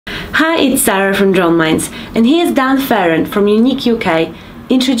Hi, it's Sarah from Drone Minds, and here's Dan Ferran from Yuneec UK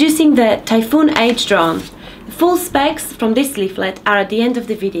introducing the Typhoon H drone. The full specs from this leaflet are at the end of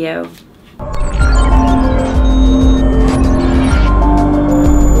the video.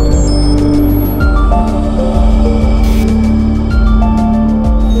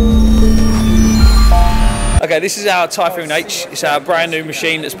 Okay, this is our Typhoon H. It's our brand new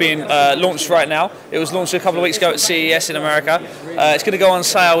machine that's being launched right now. It was launched a couple of weeks ago at CES in America. It's going to go on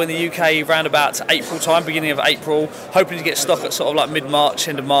sale in the UK around about April time, beginning of April, hoping to get stock at sort of like mid-March,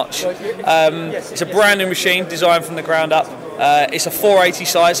 end of March. It's a brand new machine designed from the ground up. It's a 480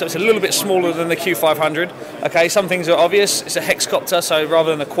 size, so it's a little bit smaller than the Q500. Okay, some things are obvious. It's a hexacopter, so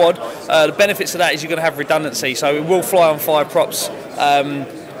rather than a quad. The benefits of that is you're going to have redundancy, so it will fly on 5 props.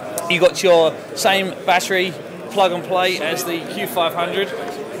 You got your same battery plug and play as the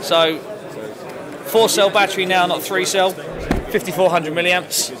Q500, so 4-cell battery now, not 3-cell, 5400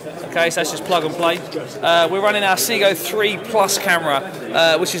 milliamps. Okay, so that's just plug and play. We're running our Seago 3 Plus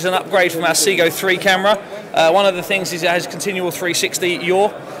camera, which is an upgrade from our Seago 3 camera. One of the things is it has continual 360 yaw.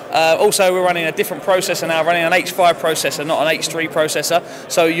 Also, we're running a different processor now, running an H5 processor, not an H3 processor.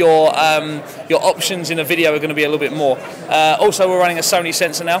 So your options in a video are going to be a little bit more. Also, we're running a Sony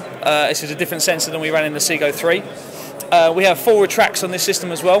sensor now. This is a different sensor than we ran in the Seago 3. We have 4 retracts on this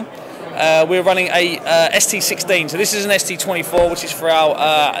system as well. We're running a ST16, so this is an ST24, which is for our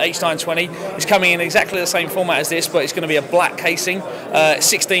H920. It's coming in exactly the same format as this, but it's going to be a black casing,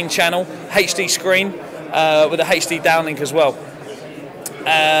 16 channel, HD screen with a HD downlink as well.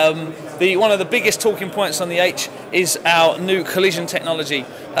 One of the biggest talking points on the H is our new collision technology.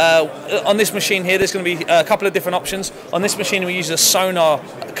 On this machine here, there's going to be a couple of different options. On this machine, we use a sonar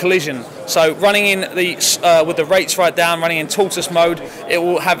collision. So running in with the rates right down, running in tortoise mode, it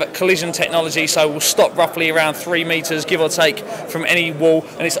will have a collision technology. So we'll stop roughly around 3 meters, give or take, from any wall,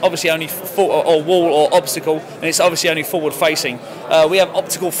 and it's obviously only wall or obstacle, and it's obviously only forward facing. We have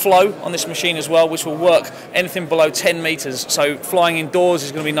optical flow on this machine as well, which will work anything below 10 meters. So flying indoors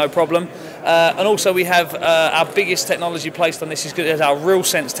is going to be no problem. And also we have our biggest technology placed on this is our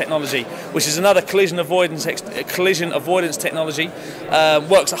Realsense Technology, which is another collision avoidance technology.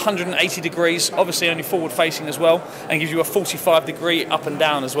 Works 180 degrees, obviously only forward facing as well, and gives you a 45-degree up and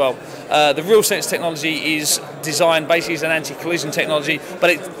down as well. The Realsense technology is designed basically as an anti-collision technology, but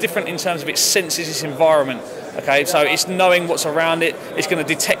it's different in terms of it senses its environment. Okay, so it's knowing what's around it. It's going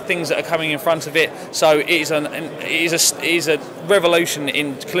to detect things that are coming in front of it. So it is a revolution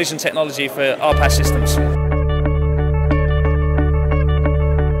in collision technology for RPAS systems.